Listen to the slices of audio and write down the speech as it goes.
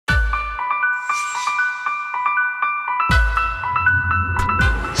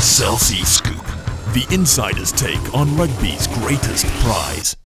Chelsea Scoop, the insider's take on rugby's greatest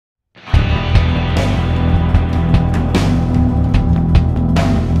prize.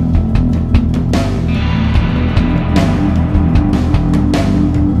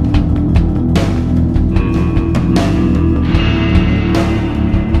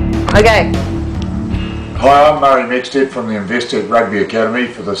 Okay. Hi, I'm Murray Mexted from the Investec Rugby Academy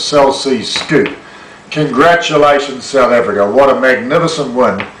for the Chelsea Scoop. Congratulations South Africa, what a magnificent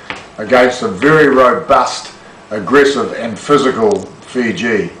win against a very robust, aggressive and physical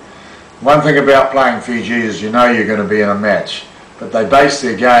Fiji. One thing about playing Fiji is you know you're going to be in a match, but they base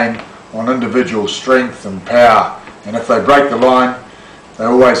their game on individual strength and power, and if they break the line they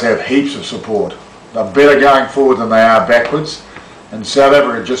always have heaps of support. They're better going forward than they are backwards, and South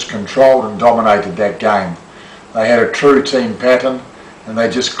Africa just controlled and dominated that game. They had a true team pattern and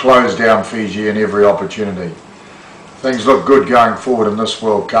they just closed down Fiji in every opportunity. Things look good going forward in this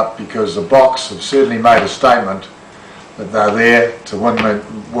World Cup because the Boks have certainly made a statement that they're there to win the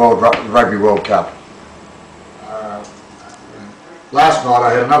Rugby World Cup. Last night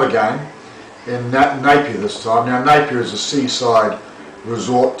I had another game in Napier this time. Now Napier is a seaside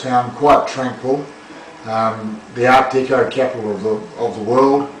resort town, quite tranquil. The Art Deco capital of the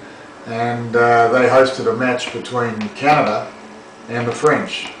world, and they hosted a match between Canada and the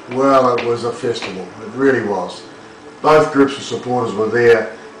French. Well, it was a festival, it really was. Both groups of supporters were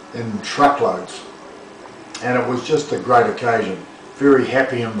there in truckloads, and it was just a great occasion. Very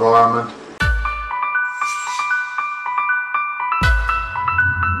happy environment.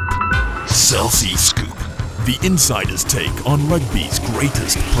 Chelsea Scoop, the insider's take on rugby's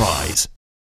greatest prize.